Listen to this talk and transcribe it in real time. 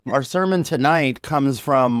Our sermon tonight comes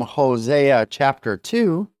from Hosea chapter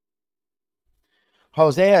 2.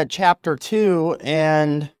 Hosea chapter 2,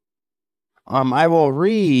 and I will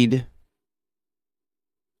read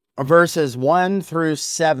verses 1 through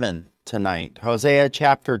 7 tonight. Hosea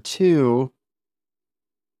chapter 2,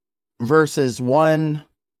 verses 1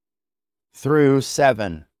 through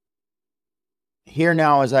 7. Hear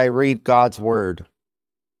now as I read God's word.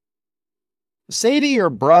 Say to your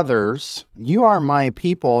brothers, you are my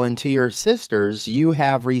people, and to your sisters, you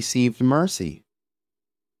have received mercy.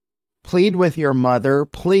 Plead with your mother,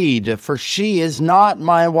 plead, for she is not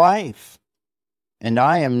my wife, and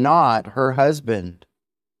I am not her husband.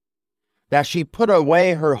 That she put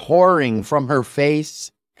away her whoring from her face,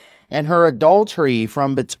 and her adultery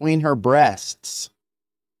from between her breasts,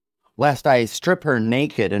 lest I strip her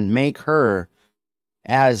naked and make her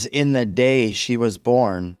as in the day she was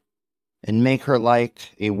born, and make her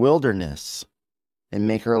like a wilderness, and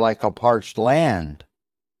make her like a parched land,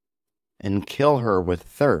 and kill her with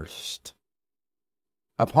thirst.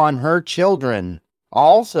 Upon her children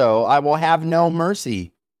also I will have no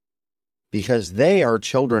mercy, because they are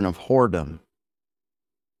children of whoredom.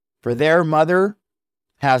 For their mother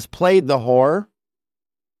has played the whore.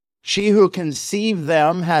 She who conceived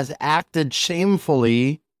them has acted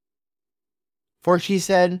shamefully. For she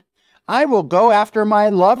said, I will go after my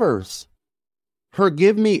lovers, who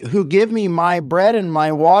give me my bread and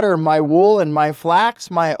my water, my wool and my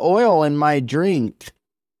flax, my oil and my drink.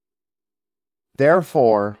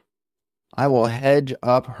 Therefore, I will hedge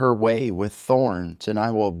up her way with thorns, and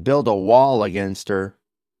I will build a wall against her,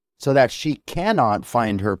 so that she cannot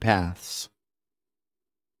find her paths.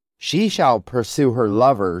 She shall pursue her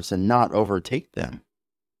lovers and not overtake them,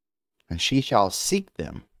 and she shall seek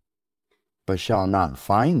them, but shall not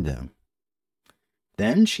find them.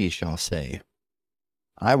 Then she shall say,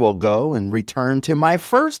 I will go and return to my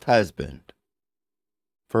first husband,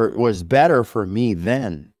 for it was better for me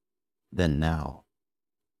then than now.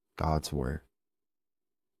 God's word.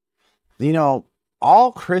 You know,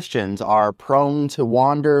 all Christians are prone to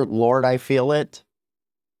wander. Lord, I feel it.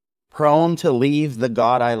 Prone to leave the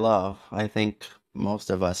God I love. I think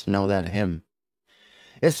most of us know that hymn.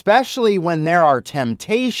 Especially when there are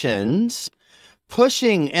temptations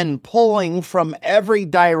pushing and pulling from every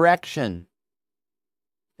direction.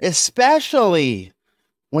 Especially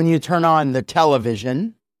when you turn on the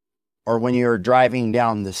television or when you're driving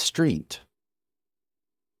down the street.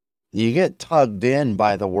 You get tugged in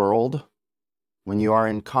by the world when you are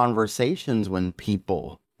in conversations with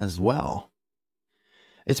people as well.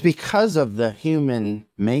 It's because of the human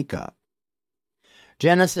makeup.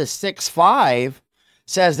 Genesis 6:5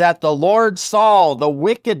 says that the Lord saw the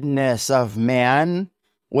wickedness of man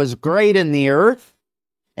was great in the earth,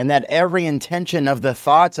 and that every intention of the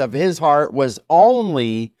thoughts of his heart was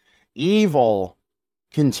only evil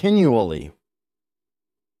continually.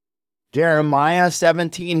 Jeremiah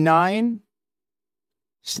 17:9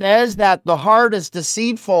 says that the heart is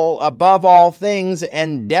deceitful above all things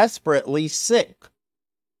and desperately sick.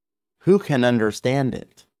 Who can understand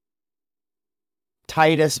it?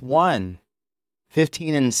 Titus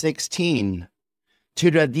 1:15 and 16. To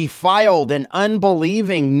the defiled and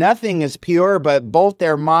unbelieving, nothing is pure, but both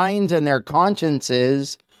their minds and their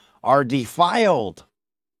consciences are defiled.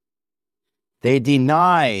 They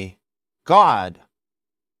deny God.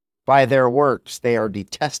 By their works, they are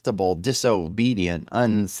detestable, disobedient,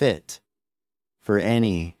 unfit for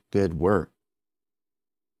any good work.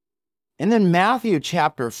 And then Matthew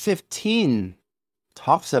chapter 15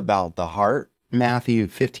 talks about the heart. Matthew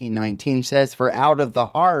 15:19 says, for out of the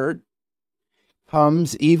heart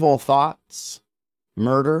comes evil thoughts,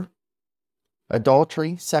 murder,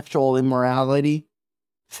 adultery, sexual immorality,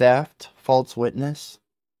 theft, false witness,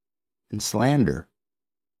 and slander.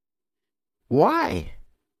 Why?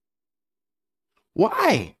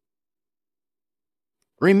 Why?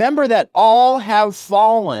 Remember that all have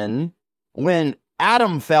fallen when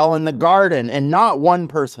Adam fell in the garden, and not one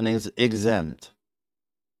person is exempt.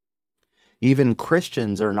 Even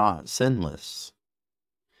Christians are not sinless.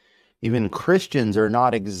 Even Christians are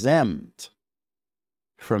not exempt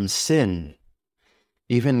from sin.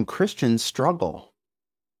 Even Christians struggle.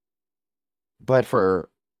 But for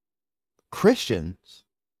Christians,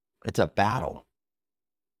 it's a battle.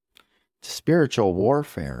 It's spiritual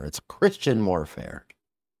warfare. It's Christian warfare.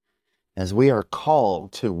 As we are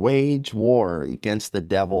called to wage war against the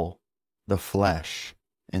devil, the flesh,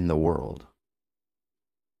 and the world.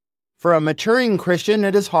 For a maturing Christian,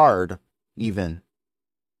 it is hard, even.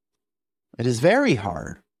 It is very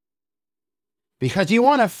hard. because you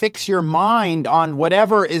want to fix your mind on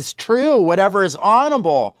whatever is true, whatever is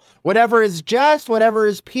honorable, whatever is just, whatever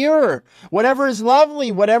is pure, whatever is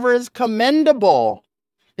lovely, whatever is commendable.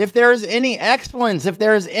 If there is any excellence, if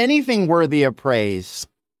there is anything worthy of praise.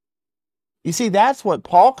 You see, that's what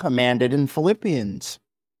Paul commanded in Philippians.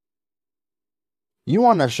 You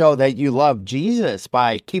want to show that you love Jesus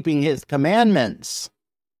by keeping his commandments,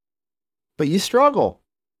 but you struggle.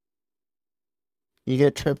 You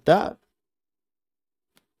get tripped up.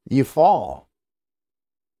 You fall.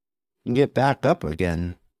 You get back up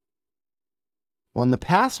again. Well, in the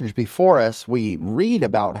passage before us, we read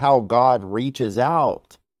about how God reaches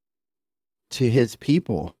out to his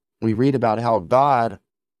people. We read about how God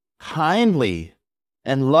kindly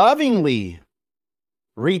and lovingly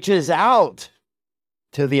reaches out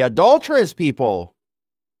to the adulterous people,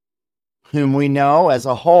 whom we know as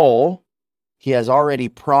a whole, he has already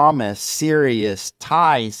promised serious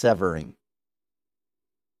tie severing.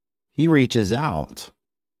 He reaches out,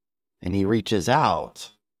 and he reaches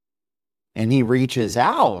out, and he reaches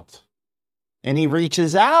out, and he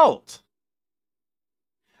reaches out.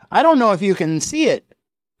 I don't know if you can see it,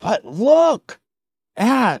 but look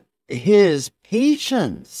at his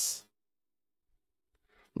patience.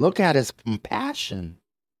 Look at his compassion.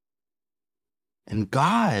 And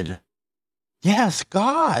God, yes,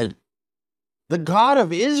 God, the God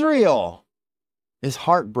of Israel, is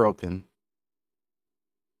heartbroken.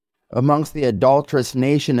 Amongst the adulterous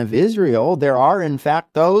nation of Israel, there are in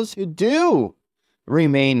fact those who do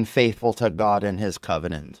remain faithful to God and his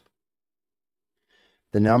covenant.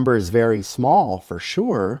 The number is very small for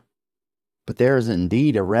sure, but there is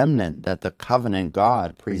indeed a remnant that the covenant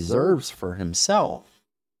God preserves for himself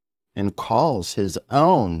and calls his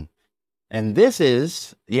own. And this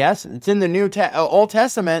is, yes, it's in the Old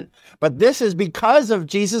Testament, but this is because of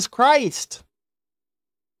Jesus Christ.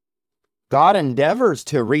 God endeavors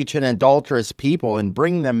to reach an adulterous people and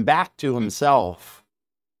bring them back to himself.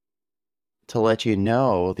 To let you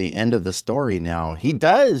know the end of the story now, he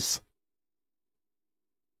does.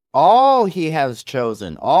 All he has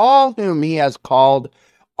chosen, all whom he has called,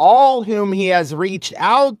 all whom he has reached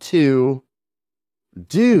out to,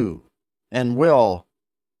 do and will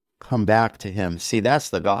come back to him. See, that's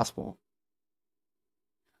the gospel.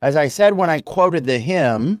 As I said when I quoted the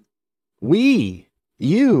hymn, we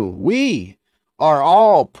are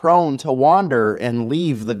all prone to wander and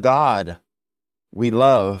leave the God we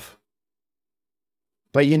love.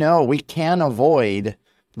 But we can't avoid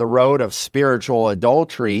the road of spiritual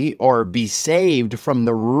adultery or be saved from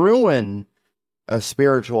the ruin of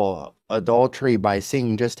spiritual adultery by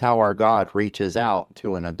seeing just how our God reaches out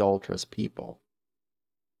to an adulterous people.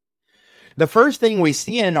 The first thing we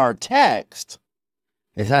see in our text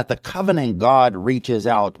is that the covenant God reaches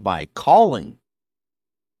out by calling.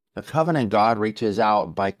 The covenant God reaches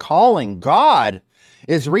out by calling. God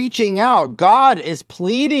is reaching out. God is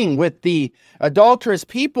pleading with the adulterous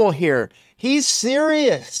people here. He's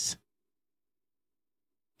serious.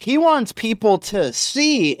 He wants people to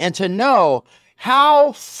see and to know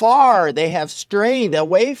how far they have strayed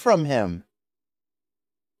away from him.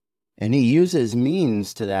 And he uses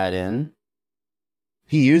means to that end.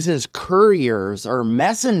 He uses couriers or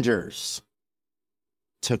messengers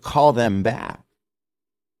to call them back.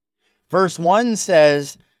 Verse 1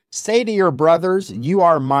 says, "Say to your brothers, you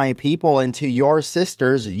are my people, and to your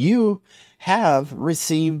sisters, you have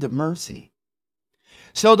received mercy."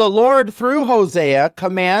 So the Lord, through Hosea,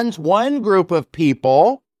 commands one group of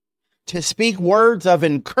people to speak words of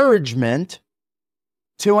encouragement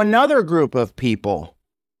to another group of people.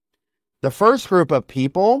 The first group of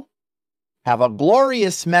people have a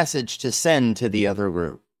glorious message to send to the other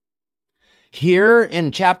group. Here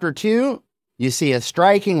in chapter 2, you see a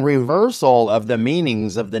striking reversal of the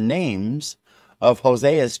meanings of the names of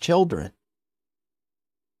Hosea's children.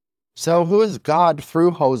 So who is God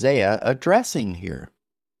through Hosea addressing here?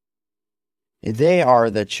 They are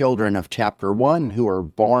the children of chapter 1 who were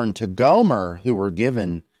born to Gomer, who were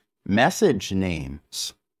given message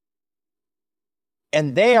names.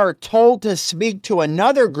 And they are told to speak to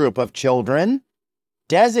another group of children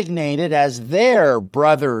designated as their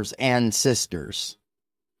brothers and sisters.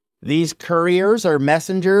 These couriers or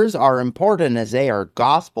messengers are important as they are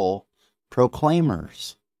gospel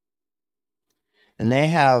proclaimers. And they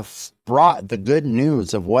have brought the good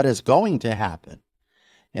news of what is going to happen.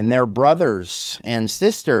 And their brothers and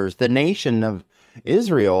sisters, the nation of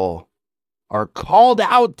Israel, are called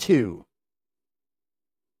out to.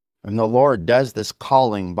 And the Lord does this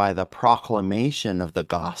calling by the proclamation of the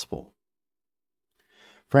gospel.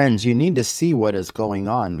 Friends, you need to see what is going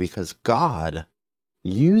on because God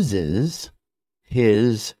uses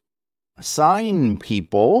his sign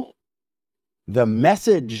people, the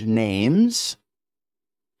message names.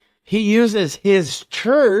 He uses his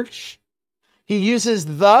church. He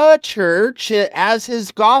uses the church as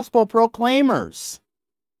his gospel proclaimers,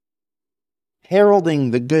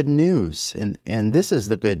 heralding the good news. And this is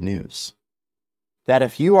the good news, that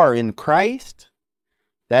if you are in Christ,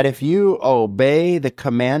 that if you obey the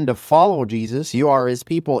command to follow Jesus, you are his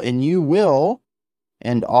people, and you will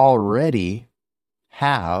and already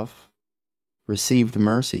have received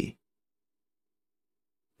mercy.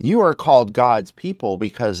 You are called God's people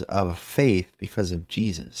because of faith, because of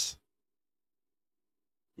Jesus.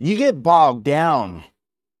 You get bogged down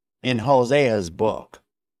in Hosea's book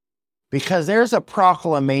because there's a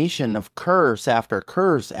proclamation of curse after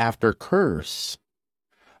curse after curse.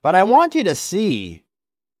 But I want you to see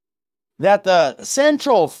that the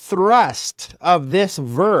central thrust of this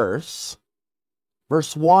verse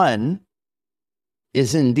 1,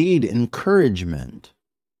 is indeed encouragement.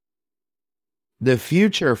 The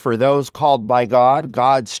future for those called by God,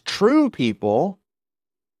 God's true people,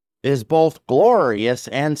 is both glorious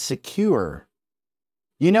and secure.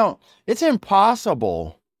 You know, it's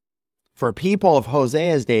impossible for people of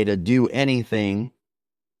Hosea's day to do anything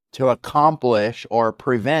to accomplish or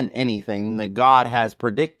prevent anything that God has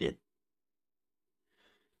predicted.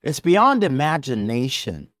 It's beyond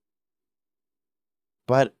imagination.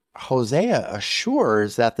 But Hosea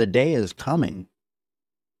assures that the day is coming.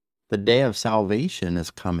 The day of salvation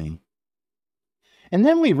is coming. And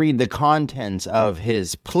then we read the contents of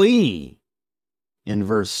his plea in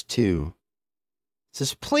verse 2. It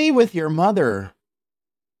says, "Plead with your mother.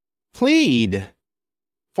 Plead,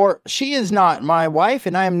 for she is not my wife,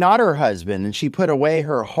 and I am not her husband, and she put away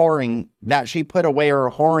her whoring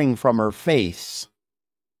from her face,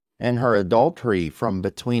 and her adultery from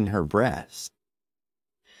between her breasts."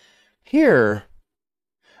 Here,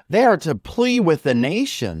 they are to plead with the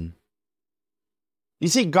nation. You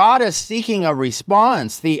see, God is seeking a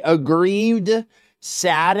response. The aggrieved,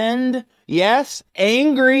 saddened, yes,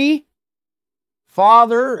 angry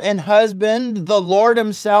father and husband, the Lord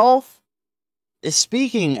himself, is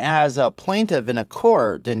speaking as a plaintiff in a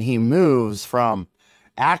court, and he moves from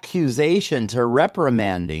accusation to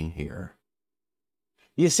reprimanding here.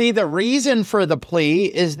 You see, the reason for the plea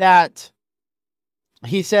is that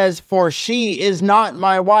he says, "For she is not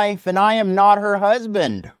my wife, and I am not her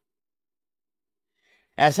husband."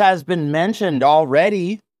 As has been mentioned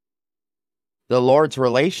already, the Lord's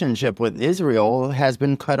relationship with Israel has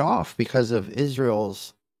been cut off because of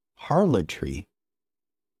Israel's harlotry.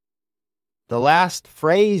 The last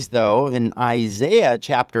phrase, though, in Isaiah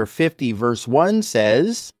chapter 50, verse 1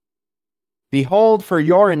 says, "Behold, for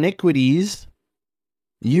your iniquities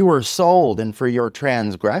you were sold, and for your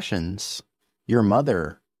transgressions your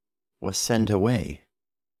mother was sent away."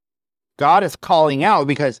 God is calling out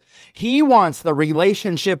because he wants the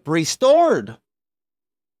relationship restored.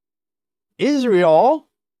 Israel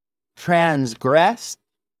transgressed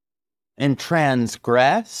and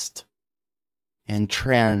transgressed and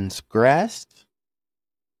transgressed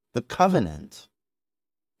the covenant,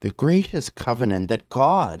 the gracious covenant that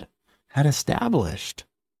God had established.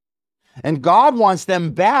 And God wants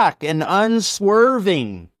them back in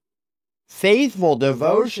unswerving, faithful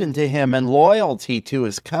devotion to him and loyalty to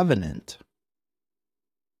his covenant.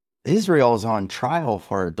 Israel is on trial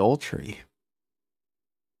for adultery.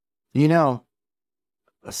 You know,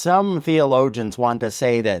 some theologians want to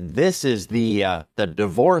say that this is the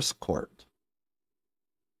divorce court.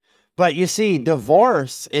 But you see,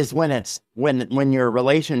 divorce is when your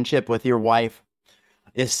relationship with your wife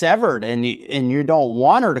is severed and you don't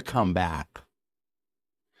want her to come back.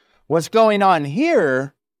 What's going on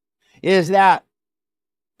here is that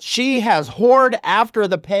she has whored after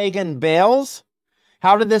the pagan Baals.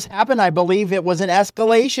 How did this happen? I believe it was an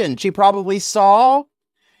escalation. She probably saw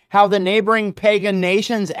how the neighboring pagan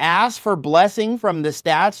nations asked for blessing from the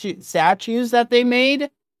statues that they made.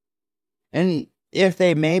 And if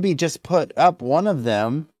they maybe just put up one of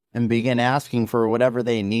them and began asking for whatever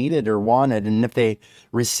they needed or wanted, and if they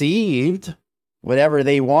received whatever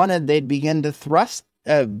they wanted, they'd begin to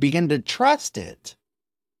trust it.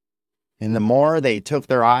 And the more they took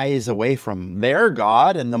their eyes away from their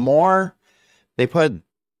God, and the more they put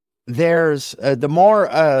the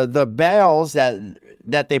Baals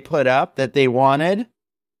that they put up that they wanted,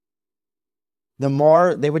 the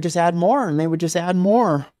more they would just add more, and they would just add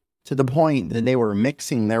more, to the point that they were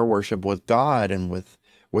mixing their worship with God and with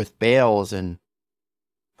Baals, and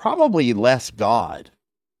probably less God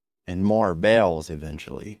and more Baals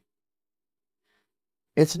eventually.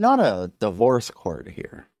 It's not a divorce court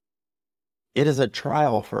here. It is a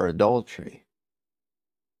trial for adultery.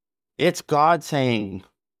 It's God saying,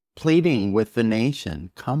 pleading with the nation,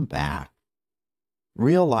 come back.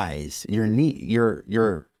 Realize your need,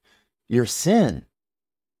 your sin,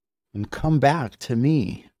 and come back to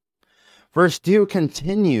me. Verse 2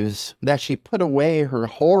 continues that she put away her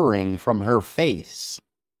whoring from her face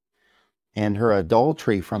and her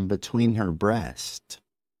adultery from between her breast.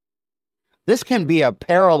 This can be a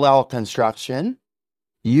parallel construction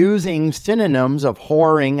using synonyms of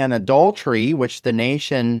whoring and adultery, which the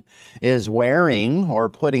nation is wearing or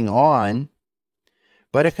putting on.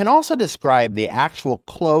 But it can also describe the actual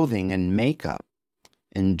clothing and makeup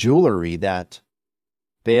and jewelry that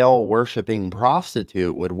Baal-worshipping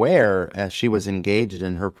prostitute would wear as she was engaged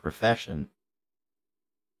in her profession.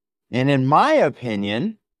 And in my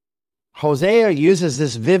opinion, Hosea uses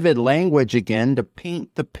this vivid language again to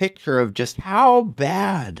paint the picture of just how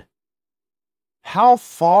bad, how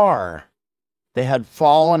far they had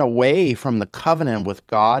fallen away from the covenant with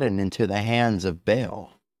God and into the hands of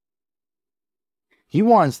Baal. He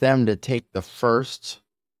wants them to take the first,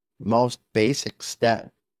 most basic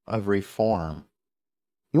step of reform.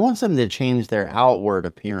 He wants them to change their outward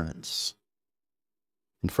appearance.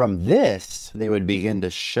 And from this, they would begin to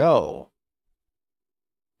show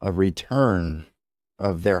a return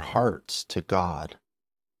of their hearts to God.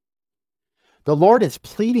 The Lord is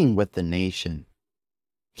pleading with the nation.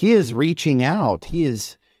 He is reaching out. He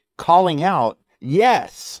is calling out.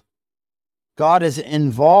 Yes, God is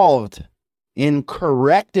involved in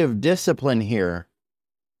corrective discipline here.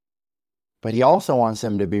 But he also wants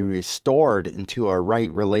them to be restored into a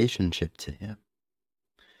right relationship to him.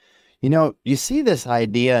 You know, you see this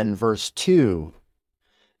idea in verse 2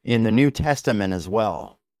 in the New Testament as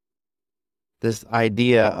well. This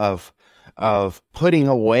idea of putting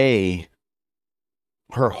away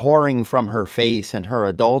her whoring from her face and her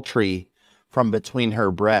adultery from between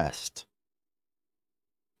her breast.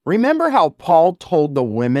 Remember how Paul told the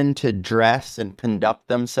women to dress and conduct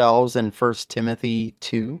themselves in 1 Timothy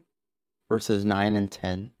 2? Verses 9 and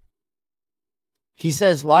 10. He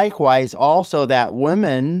says likewise also that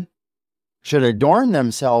women should adorn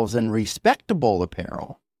themselves in respectable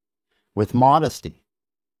apparel, with modesty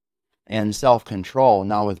and self-control,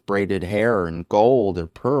 not with braided hair and gold or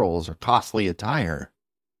pearls or costly attire,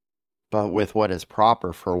 but with what is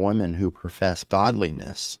proper for women who profess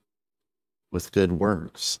godliness, with good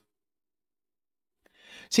works.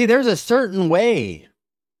 See, there's a certain way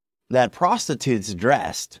that prostitutes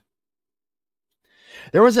dressed.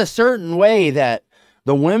 There was a certain way that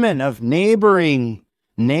the women of neighboring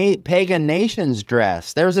pagan nations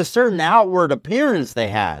dressed. There was a certain outward appearance they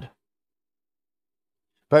had.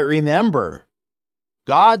 But remember,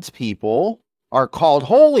 God's people are called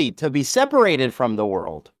holy, to be separated from the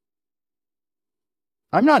world.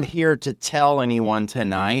 I'm not here to tell anyone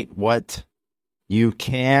tonight what you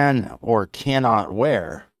can or cannot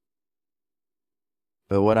wear.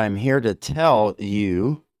 But what I'm here to tell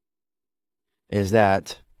you is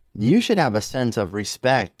that you should have a sense of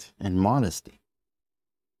respect and modesty.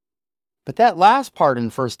 But that last part in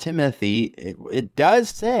 1 Timothy, it does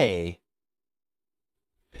say,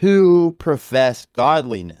 who profess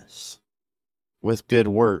godliness with good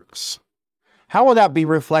works. How will that be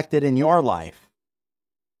reflected in your life?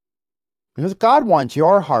 Because God wants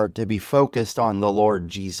your heart to be focused on the Lord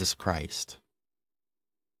Jesus Christ.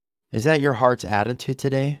 Is that your heart's attitude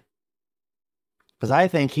today? Because I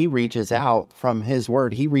think he reaches out from his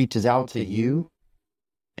word. He reaches out to you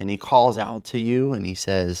and he calls out to you and he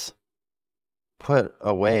says, put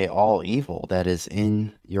away all evil that is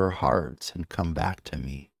in your hearts and come back to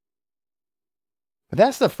me. But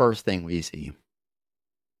that's the first thing we see.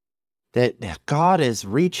 That God is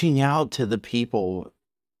reaching out to the people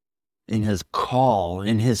in his call,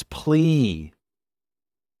 in his plea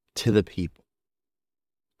to the people.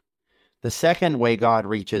 The second way God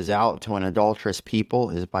reaches out to an adulterous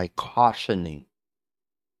people is by cautioning.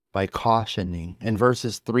 By cautioning. In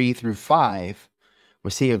verses 3 through 5,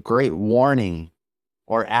 we see a great warning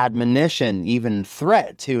or admonition, even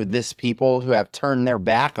threat to this people who have turned their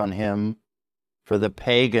back on him for the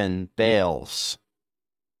pagan Baals.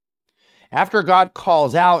 After God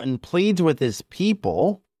calls out and pleads with his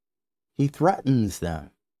people, he threatens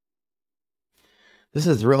them. This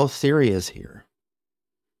is real serious here.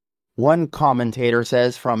 One commentator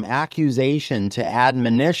says, from accusation to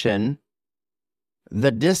admonition,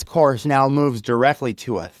 the discourse now moves directly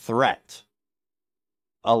to a threat,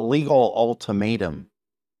 a legal ultimatum.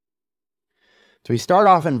 So we start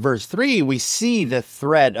off in verse 3, we see the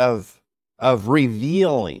threat of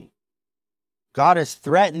revealing. God is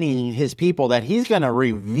threatening his people that he's going to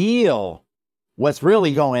reveal what's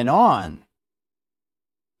really going on.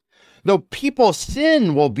 The people's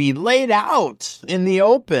sin will be laid out in the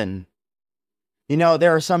open. You know,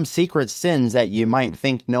 there are some secret sins that you might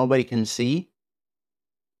think nobody can see,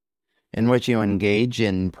 in which you engage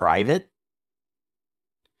in private.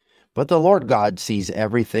 But the Lord God sees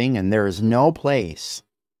everything, and there is no place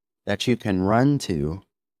that you can run to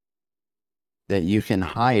that you can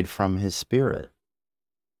hide from His Spirit.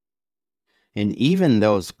 And even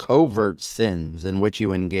those covert sins in which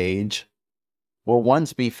you engage will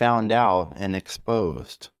once be found out and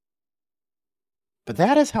exposed. But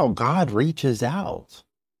that is how God reaches out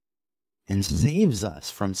and saves us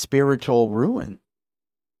from spiritual ruin.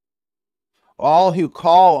 All who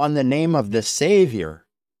call on the name of the Savior,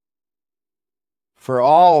 for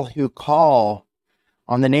all who call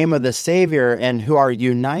on the name of the Savior and who are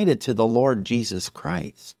united to the Lord Jesus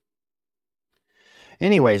Christ.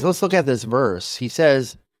 Anyways, let's look at this verse. He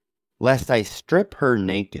says, lest I strip her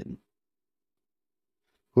naked.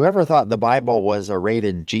 Whoever thought the Bible was a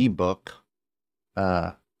rated G book,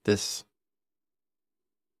 this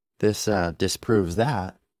disproves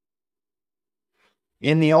that.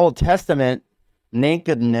 In the Old Testament,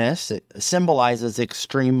 nakedness symbolizes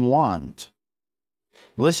extreme want.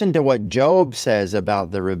 Listen to what Job says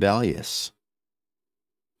about the rebellious.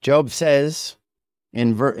 Job says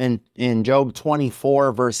in Job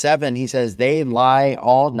 24, verse 7, he says, they lie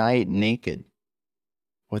all night naked,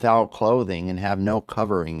 without clothing, and have no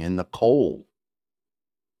covering in the cold.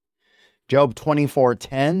 Job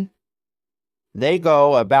 24:10, they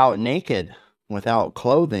go about naked, without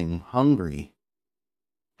clothing, hungry.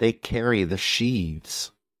 They carry the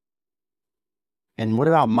sheaves. And what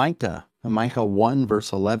about Micah? Micah 1,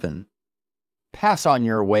 verse 11. Pass on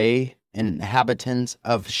your way, inhabitants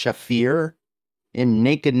of Shaphir, in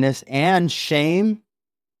nakedness and shame.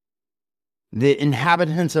 The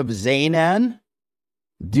inhabitants of Zaanan,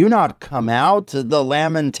 do not come out. The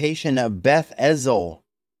lamentation of Beth Ezel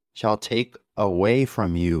shall take away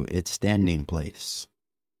from you its standing place.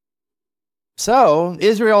 So,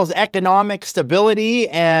 Israel's economic stability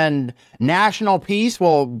and national peace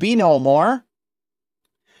will be no more.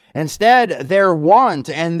 Instead, their want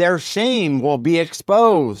and their shame will be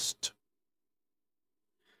exposed.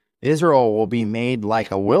 Israel will be made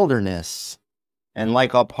like a wilderness and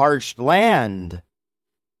like a parched land.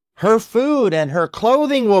 Her food and her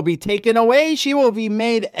clothing will be taken away. She will be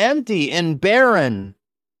made empty and barren.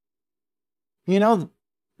 You know,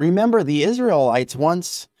 remember the Israelites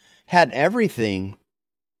once had everything,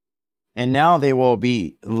 and now they will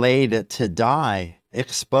be laid to die,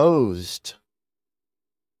 exposed.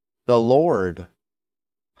 The Lord,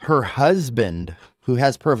 her husband, who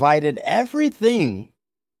has provided everything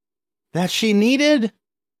that she needed,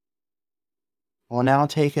 will now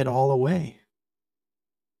take it all away.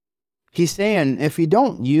 He's saying, if you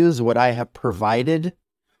don't use what I have provided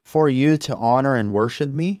for you to honor and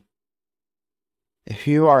worship me, if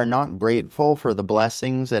you are not grateful for the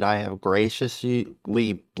blessings that I have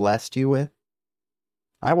graciously blessed you with,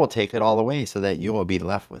 I will take it all away so that you will be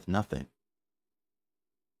left with nothing.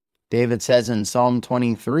 David says in Psalm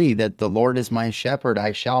 23 that the Lord is my shepherd,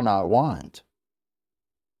 I shall not want.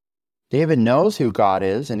 David knows who God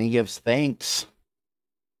is, and he gives thanks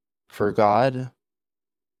for God,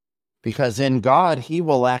 because in God he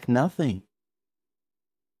will lack nothing.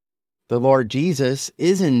 The Lord Jesus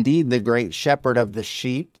is indeed the great shepherd of the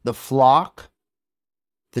sheep, the flock,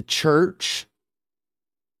 the church.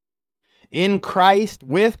 In Christ,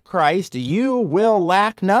 with Christ, you will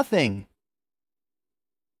lack nothing.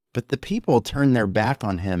 But the people turn their back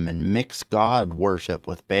on him and mix God worship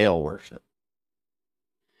with Baal worship.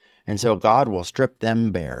 And so God will strip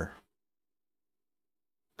them bare.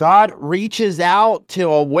 God reaches out to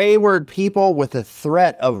a wayward people with a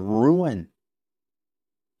threat of ruin.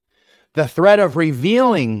 The threat of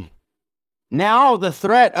revealing. Now the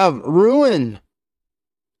threat of ruin.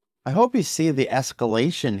 I hope you see the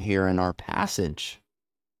escalation here in our passage,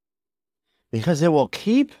 because it will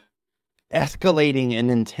keep escalating in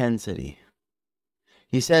intensity.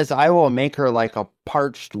 He says, I will make her like a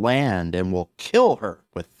parched land and will kill her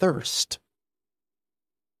with thirst.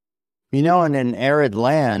 You know, in an arid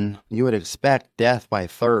land, you would expect death by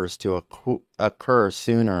thirst to occur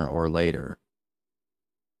sooner or later.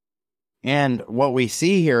 And what we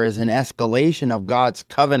see here is an escalation of God's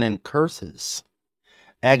covenant curses.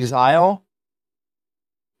 Exile,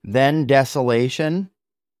 then desolation,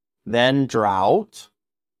 then drought,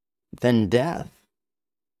 then death.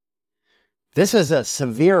 This is a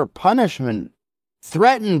severe punishment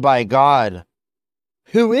threatened by God,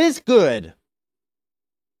 who is good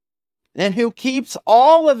and who keeps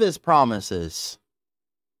all of his promises.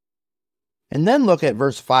 And then look at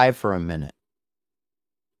verse 5 for a minute.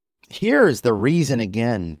 here's the reason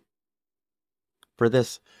again for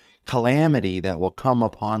this calamity that will come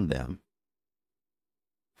upon them.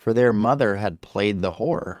 For their mother had played the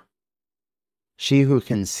whore. She who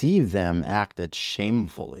conceived them acted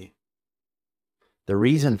shamefully. The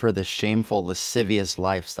reason for this shameful, lascivious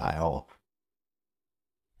lifestyle,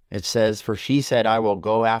 it says, for she said, I will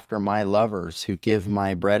go after my lovers who give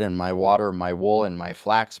my bread and my water, my wool and my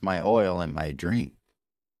flax, my oil and my drink.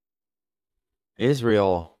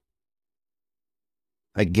 Israel,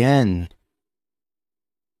 again,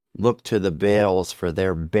 looked to the Baals for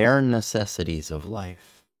their bare necessities of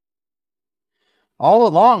life. All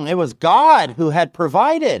along, it was God who had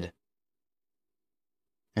provided.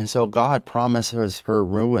 And so God promises her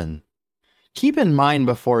ruin. Keep in mind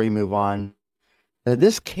before we move on, that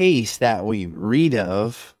this case that we read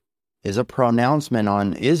of is a pronouncement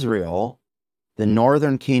on Israel, the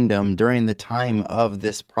northern kingdom, during the time of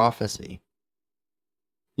this prophecy.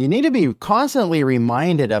 You need to be constantly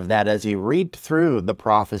reminded of that as you read through the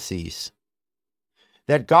prophecies,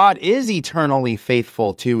 that God is eternally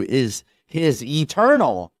faithful to his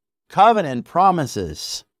eternal covenant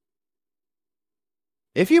promises.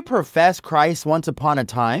 If you profess Christ once upon a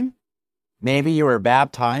time, maybe you were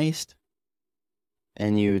baptized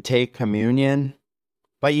and you take communion,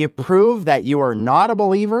 but you prove that you are not a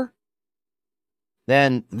believer,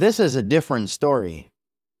 then this is a different story.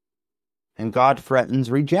 And God threatens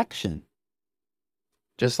rejection.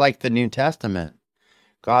 Just like the New Testament,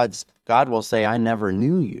 God will say, I never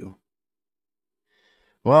knew you.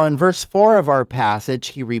 Well, in verse 4 of our passage,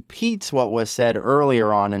 he repeats what was said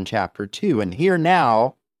earlier on in chapter 2. And here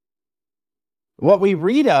now, what we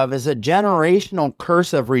read of is a generational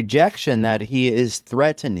curse of rejection that he is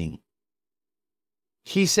threatening.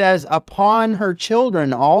 He says, upon her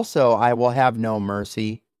children also I will have no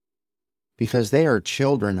mercy, because they are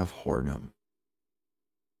children of whoredom.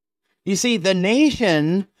 You see, the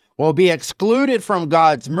nation will be excluded from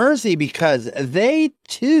God's mercy because they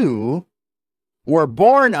too were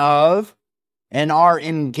born of and are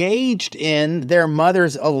engaged in their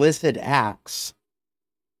mother's illicit acts.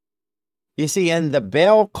 You see, in the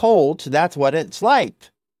Baal cult, that's what it's like.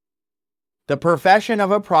 The profession of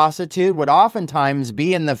a prostitute would oftentimes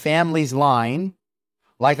be in the family's line,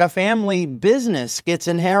 like a family business gets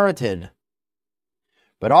inherited.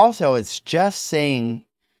 But also, it's just saying,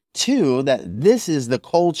 too, that this is the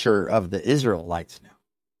culture of the Israelites now.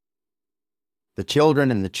 The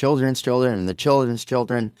children and the children's children and the children's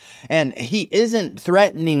children. And he isn't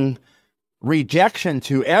threatening rejection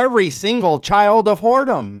to every single child of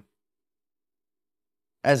whoredom,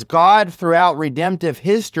 as God, throughout redemptive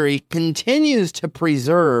history, continues to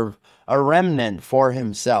preserve a remnant for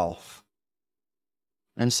himself.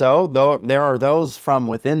 And so, though there are those from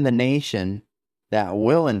within the nation that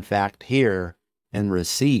will, in fact, hear and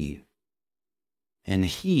receive and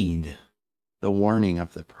heed the warning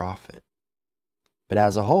of the prophet. But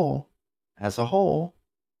as a whole,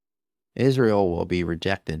 Israel will be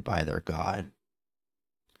rejected by their God.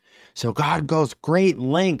 So God goes great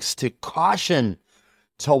lengths to caution,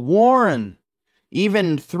 to warn,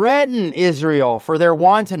 even threaten Israel for their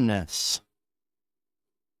wantonness.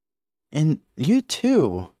 And you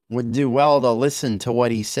too would do well to listen to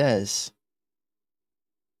what he says.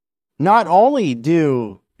 Not only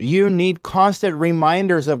do you need constant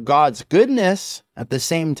reminders of God's goodness, at the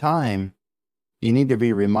same time, you need to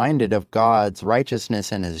be reminded of God's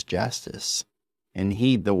righteousness and his justice, and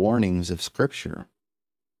heed the warnings of Scripture.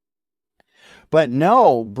 But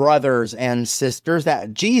know, brothers and sisters,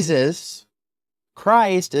 that Jesus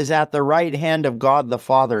Christ is at the right hand of God the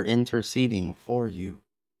Father interceding for you.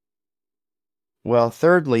 Well,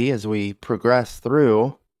 thirdly, as we progress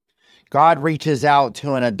through, God reaches out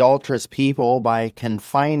to an adulterous people by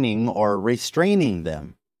confining or restraining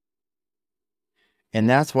them. And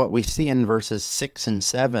that's what we see in verses 6 and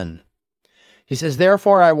 7. He says,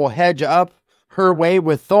 therefore I will hedge up her way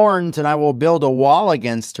with thorns, and I will build a wall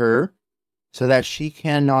against her, so that she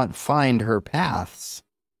cannot find her paths.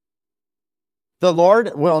 The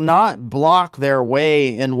Lord will not block their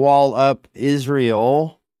way and wall up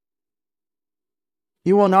Israel.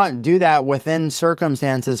 He will not do that within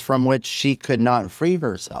circumstances from which she could not free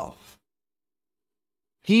herself.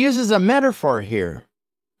 He uses a metaphor here,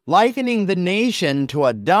 likening the nation to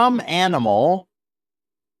a dumb animal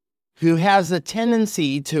who has a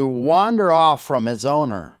tendency to wander off from his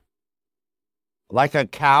owner. Like a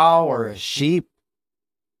cow or a sheep,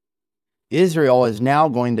 Israel is now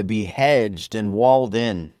going to be hedged and walled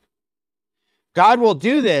in. God will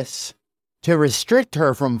do this to restrict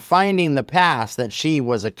her from finding the paths that she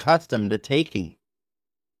was accustomed to taking.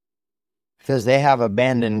 Because they have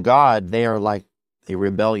abandoned God, they are like a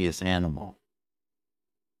rebellious animal.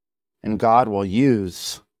 And God will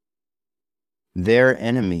use their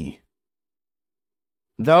enemy,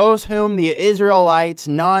 those whom the Israelites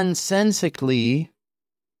nonsensically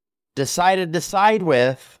decided to side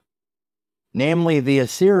with, namely the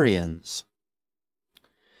Assyrians.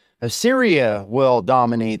 Assyria will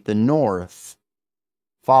dominate the north,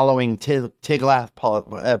 following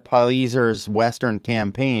Tiglath-Pileser's western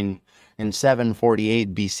campaign in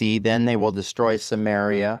 748 BC. Then they will destroy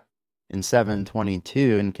Samaria in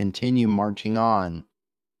 722 and continue marching on,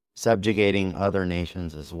 subjugating other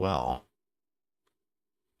nations as well.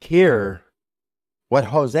 Here, what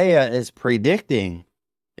Hosea is predicting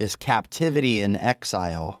is captivity and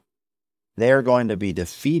exile. They are going to be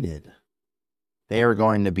defeated. They are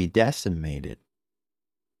going to be decimated.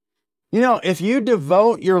 If you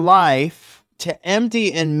devote your life to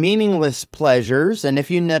empty and meaningless pleasures, and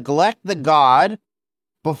if you neglect the God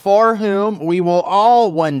before whom we will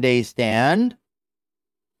all one day stand,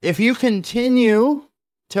 if you continue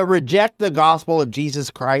to reject the gospel of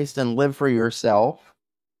Jesus Christ and live for yourself,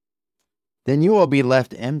 then you will be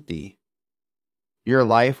left empty. Your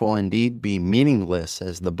life will indeed be meaningless,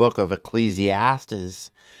 as the book of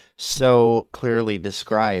Ecclesiastes so clearly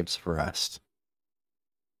describes for us.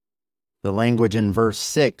 The language in verse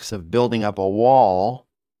 6 of building up a wall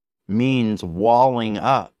means walling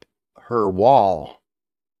up her wall,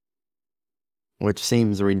 which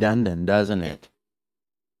seems redundant, doesn't it?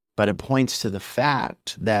 But it points to the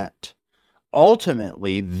fact that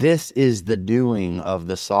ultimately this is the doing of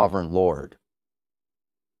the sovereign Lord.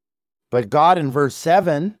 But God in verse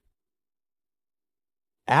 7,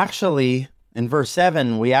 in verse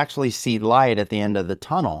 7, we actually see light at the end of the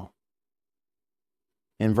tunnel.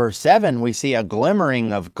 In verse 7, we see a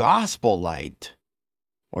glimmering of gospel light.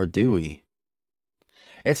 Or do we?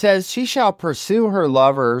 It says, she shall pursue her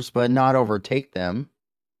lovers, but not overtake them,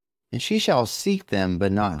 and she shall seek them,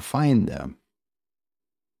 but not find them.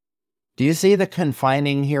 Do you see the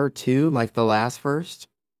confining here too, like the last verse?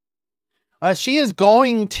 She is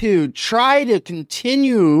going to try to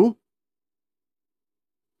continue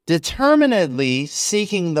determinedly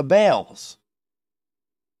seeking the Baals.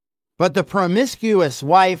 But the promiscuous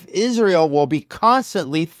wife, Israel, will be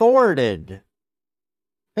constantly thwarted.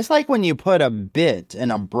 It's like when you put a bit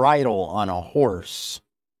and a bridle on a horse.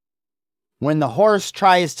 When the horse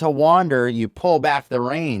tries to wander, you pull back the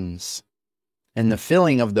reins. And the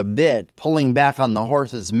feeling of the bit pulling back on the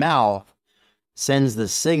horse's mouth sends the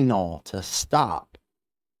signal to stop.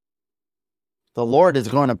 The Lord is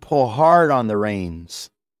going to pull hard on the reins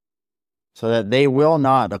so that they will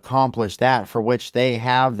not accomplish that for which they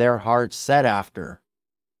have their hearts set after.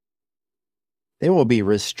 They will be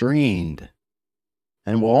restrained,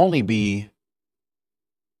 and will only be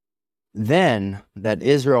then that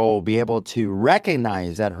Israel will be able to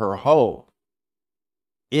recognize that her hope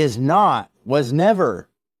was never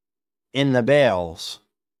in the Baals,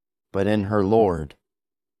 but in her Lord.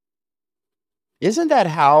 Isn't that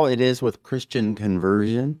how it is with Christian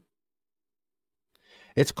conversion?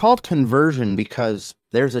 It's called conversion because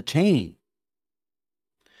there's a change.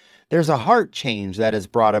 There's a heart change that is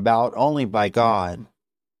brought about only by God.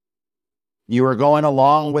 You were going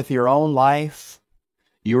along with your own life.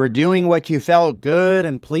 You were doing what you felt good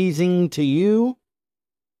and pleasing to you.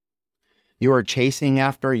 You were chasing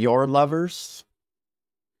after your lovers.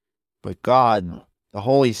 But God, the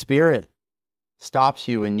Holy Spirit, stops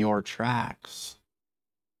you in your tracks.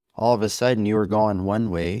 All of a sudden, you were going one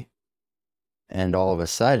way, and all of a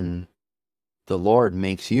sudden, the Lord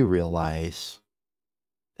makes you realize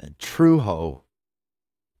that true hope,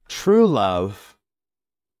 true love,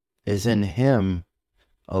 is in Him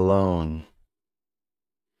alone.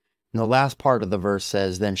 And the last part of the verse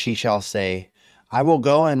says, then she shall say, I will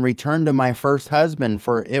go and return to my first husband,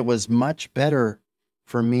 for it was much better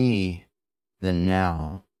for me than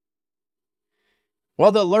now.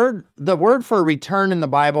 Well, the word for return in the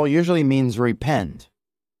Bible usually means repent,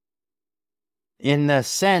 in the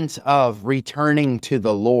sense of returning to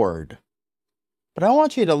the Lord. But I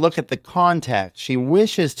want you to look at the context. She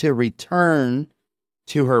wishes to return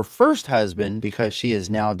to her first husband because she is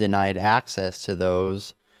now denied access to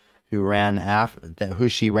those who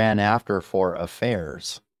she ran after for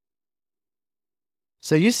affairs.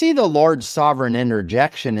 So you see the Lord's sovereign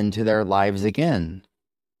interjection into their lives again.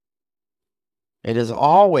 It is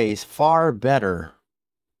always far better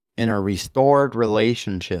in a restored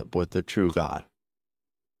relationship with the true God.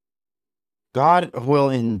 God will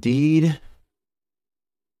indeed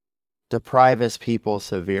deprive His people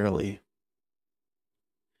severely.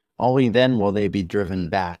 Only then will they be driven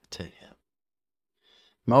back to Him.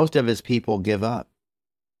 Most of His people give up.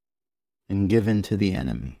 and given to the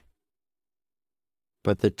enemy.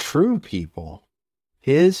 But the true people,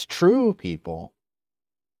 his true people,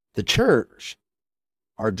 the church,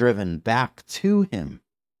 are driven back to him.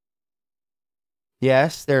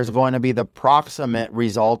 Yes, there's going to be the proximate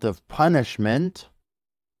result of punishment,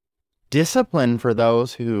 discipline for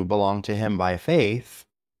those who belong to him by faith.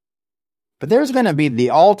 But there's going to be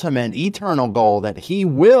the ultimate eternal goal that he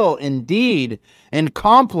will indeed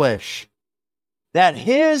accomplish, that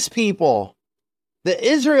his people, the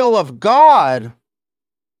Israel of God,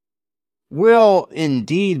 will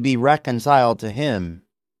indeed be reconciled to him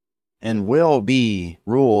and will be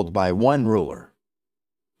ruled by one ruler,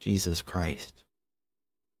 Jesus Christ.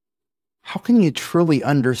 How can you truly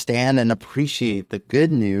understand and appreciate the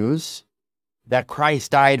good news that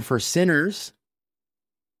Christ died for sinners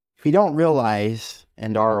if you don't realize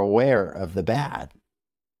and are aware of the bad?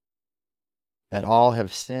 That all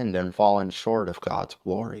have sinned and fallen short of God's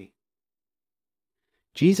glory.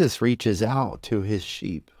 Jesus reaches out to his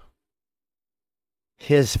sheep,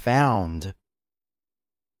 his found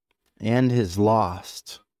and his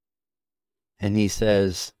lost, and he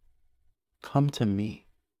says, "Come to me,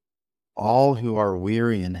 all who are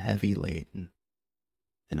weary and heavy laden,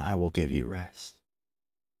 and I will give you rest."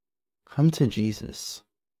 Come to Jesus.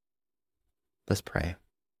 Let's pray.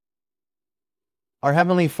 Our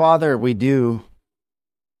Heavenly Father, we do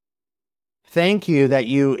thank you that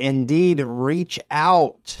you indeed reach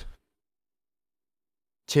out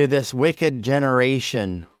to this wicked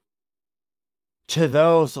generation, to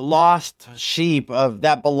those lost sheep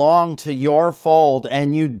that belong to your fold,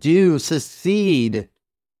 and you do succeed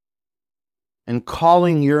in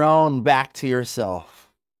calling your own back to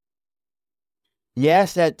yourself.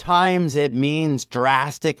 Yes, at times it means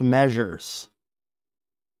drastic measures,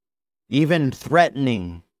 even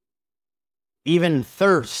threatening, even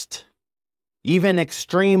thirst, even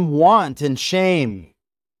extreme want and shame.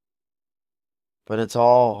 But it's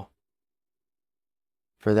all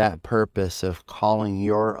for that purpose of calling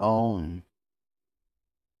your own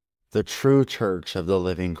the true church of the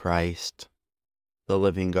living Christ, the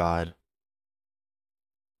living God.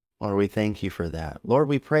 Lord, we thank you for that. Lord,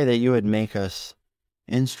 we pray that you would make us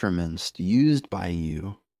instruments used by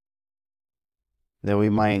you, that we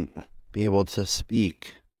might be able to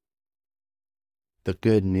speak the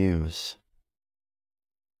good news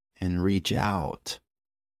and reach out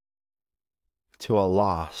to a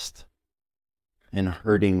lost and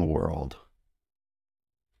hurting world.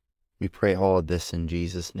 We pray all of this in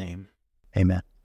Jesus' name. Amen.